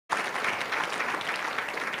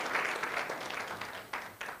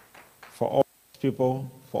people,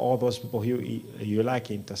 for all those people who you like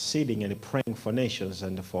interceding and praying for nations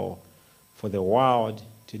and for the world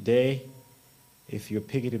today, if you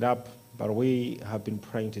pick it up. But we have been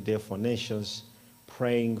praying today for nations,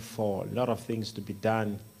 praying for a lot of things to be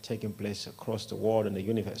done, taking place across the world and the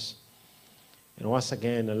universe. And once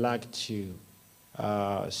again, I'd like to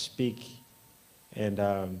speak and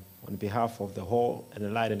on behalf of the whole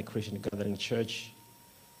Enlightened Christian Gathering Church,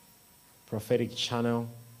 prophetic channel,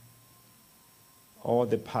 all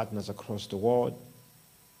the partners across the world.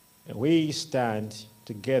 And we stand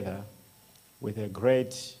together with a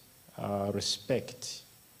great respect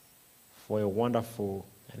for a wonderful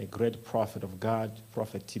and a great prophet of God,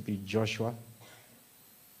 Prophet T.B. Joshua,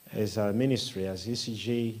 as a ministry, as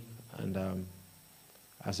ECG, and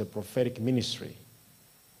as a prophetic ministry.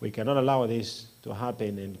 We cannot allow this to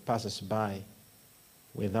happen and pass us by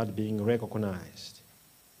without being recognized.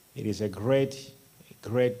 It is a great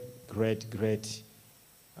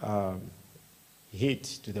hit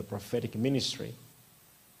to the prophetic ministry.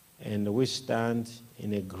 And we stand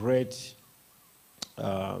in a great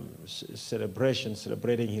celebration,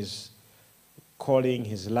 celebrating his calling,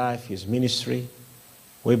 his life, his ministry.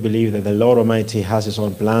 We believe that the Lord Almighty has his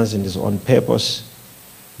own plans and his own purpose.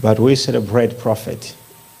 But we celebrate Prophet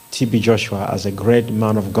T.B. Joshua as a great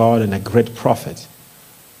man of God and a great prophet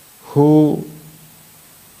who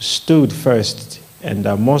stood first, and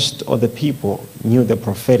most of the people knew the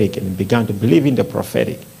prophetic and began to believe in the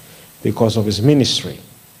prophetic because of his ministry.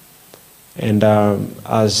 And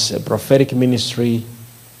as a prophetic ministry,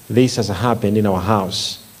 this has happened in our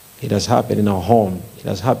house. It has happened in our home. It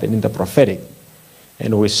has happened in the prophetic.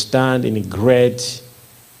 And we stand in great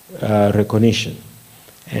recognition.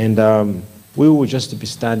 And we will just be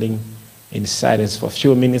standing in silence for a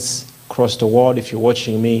few minutes across the world. If you're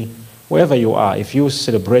watching me, wherever you are, if you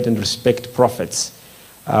celebrate and respect prophets,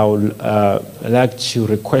 I would like to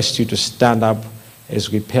request you to stand up as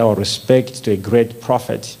we pay our respect to a great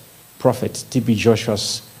prophet, Prophet T.B.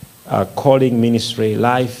 Joshua's calling, ministry,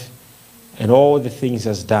 life, and all the things he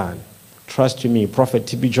has done. Trust me, Prophet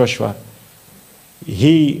T.B. Joshua,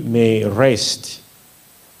 he may rest,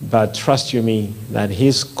 but trust you me that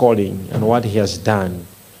his calling and what he has done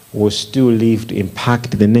will still live to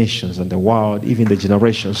impact the nations and the world, even the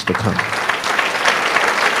generations to come.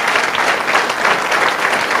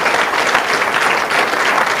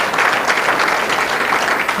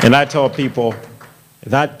 And I tell people,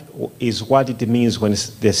 that is what it means when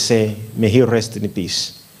they say, may he rest in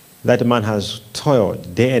peace. That man has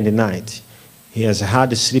toiled day and night. He has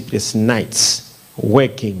had sleepless nights,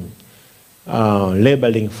 working,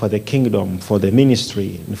 laboring for the kingdom, for the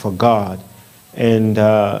ministry, and for God. And,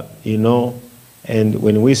 you know, and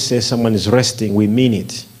when we say someone is resting, we mean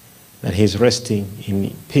it, that he's resting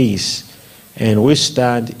in peace. And we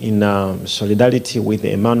stand in solidarity with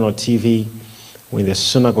the Emmanuel TV, with the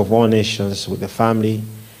Synagogue of All Nations, with the family.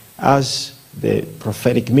 As the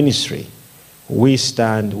prophetic ministry, we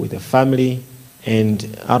stand with the family,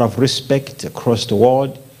 and out of respect across the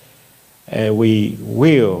world, we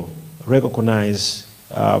will recognize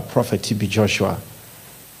Prophet T.B. Joshua,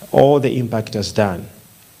 all the impact he has done.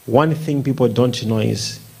 One thing people don't know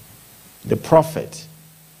is the prophet,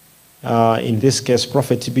 in this case,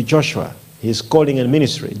 Prophet T.B. Joshua, his calling and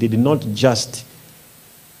ministry did not just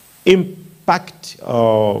impacted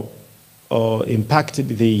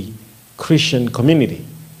the Christian community,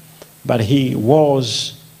 but he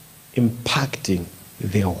was impacting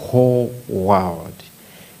the whole world.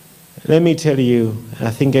 Let me tell you, I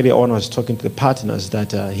think earlier on I was talking to the partners,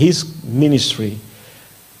 that his ministry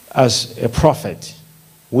as a prophet,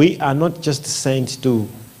 we are not just sent to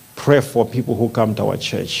pray for people who come to our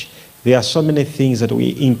church. There are so many things that we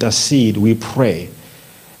intercede, we pray.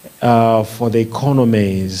 For the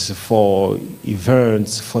economies, for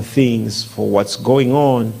events, for things, for what's going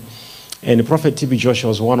on. And Prophet T.B. Joshua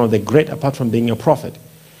was one of the great, apart from being a prophet,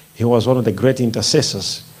 he was one of the great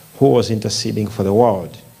intercessors who was interceding for the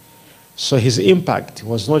world. So his impact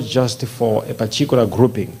was not just for a particular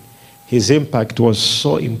grouping. His impact was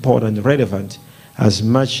so important and relevant as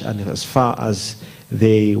much and as far as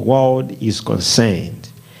the world is concerned.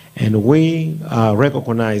 And we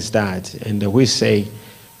recognize that, and we say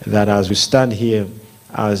that as we stand here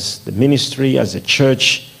as the ministry, as a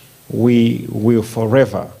church, we will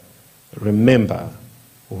forever remember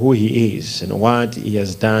who he is and what he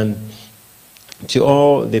has done. To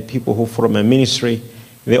all the people who follow my ministry,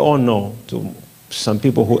 they all know, to some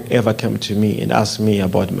people who ever came to me and asked me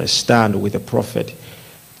about my stand with the prophet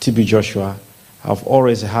T.B. Joshua, I've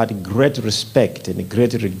always had great respect and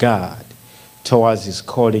great regard towards his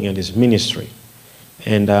calling and his ministry.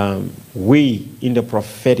 And we in the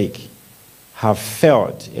prophetic have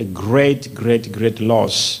felt a great, great, great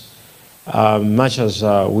loss. Much as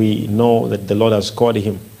we know that the Lord has called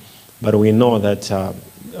him, but we know that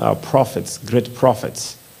prophets, great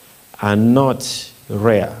prophets, are not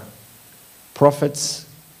rare. Prophets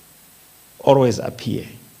always appear,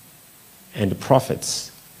 and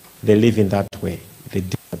prophets, they live in that way.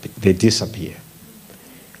 They disappear.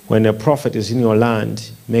 When a prophet is in your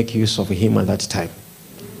land, make use of him at that time,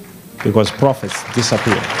 because prophets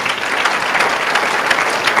disappear.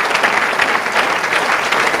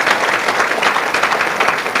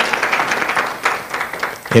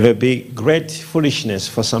 It will be great foolishness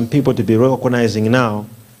for some people to be recognizing now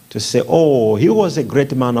to say, oh, he was a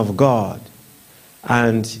great man of God,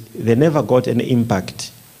 and they never got an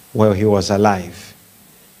impact while he was alive.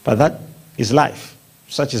 But that is life.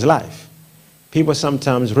 Such is life. People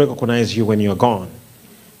sometimes recognize you when you're gone,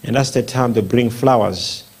 and that's the time they bring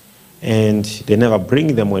flowers, and they never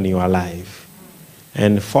bring them when you're alive.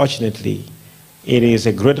 And fortunately, it is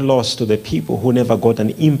a great loss to the people who never got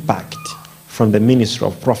an impact from the ministry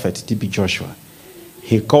of Prophet T.B. Joshua.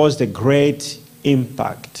 He caused a great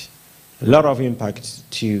impact, a lot of impact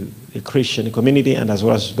to the Christian community and as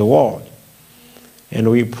well as the world.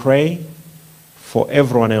 And we pray for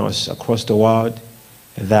everyone else across the world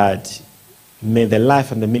that may the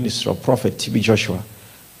life and the ministry of Prophet T.B. Joshua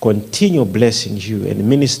continue blessing you and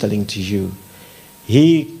ministering to you.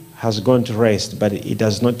 He has gone to rest, but it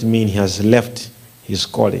does not mean he has left his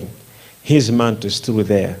calling. His mantle is still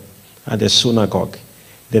there at the synagogue.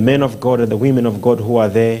 The men of God and the women of God who are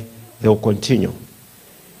there, they will continue.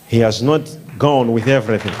 He has not gone with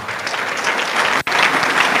everything.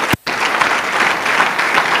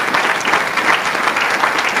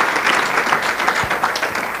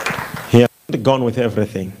 He has not gone with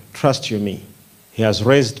everything. Trust you me. He has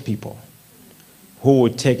raised people who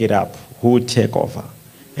will take it up, who will take over.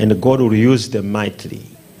 And God will use them mightily.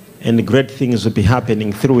 And great things will be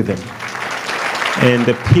happening through them. And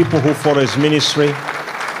the people who follow his ministry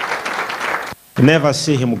never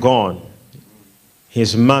see him gone.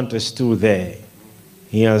 His mantle is still there.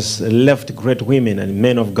 He has left great women and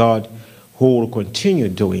men of God who will continue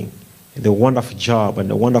doing the wonderful job and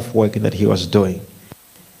the wonderful work that he was doing.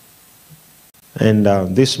 And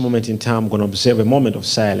this moment in time, I'm going to observe a moment of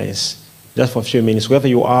silence, just for a few minutes. Wherever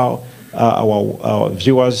you are, our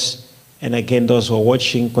viewers, and again, those who are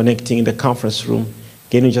watching, connecting in the conference room,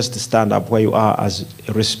 can you just stand up where you are as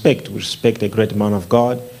a respect? We respect a great man of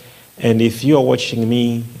God. And if you are watching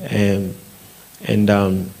me and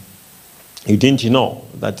you didn't know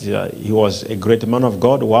that he was a great man of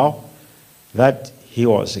God, wow, that he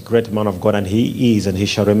was a great man of God, and he is and he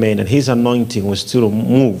shall remain. And his anointing will still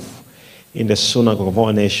move in the synagogue of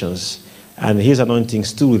all nations. And his anointing is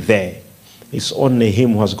still there. It's only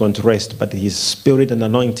him who has gone to rest, but his spirit and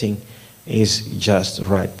anointing is just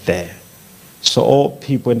right there. So all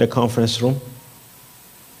people in the conference room,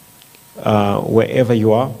 wherever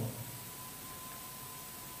you are,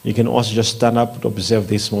 you can also just stand up to observe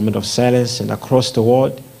this moment of silence. And across the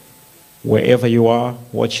world, wherever you are,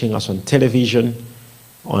 watching us on television,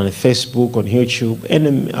 on Facebook, on YouTube,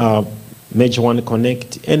 any major one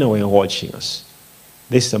connect, anywhere watching us.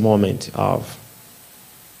 This is a moment of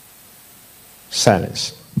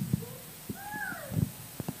silence.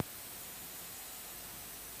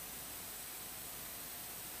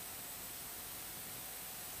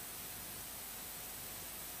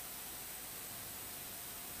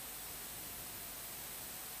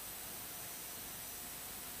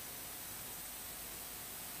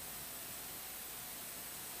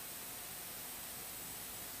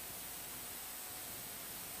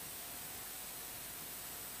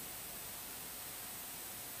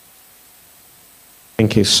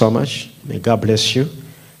 Thank you so much. May God bless you.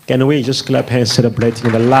 Can we just clap hands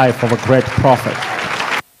celebrating the life of a great prophet?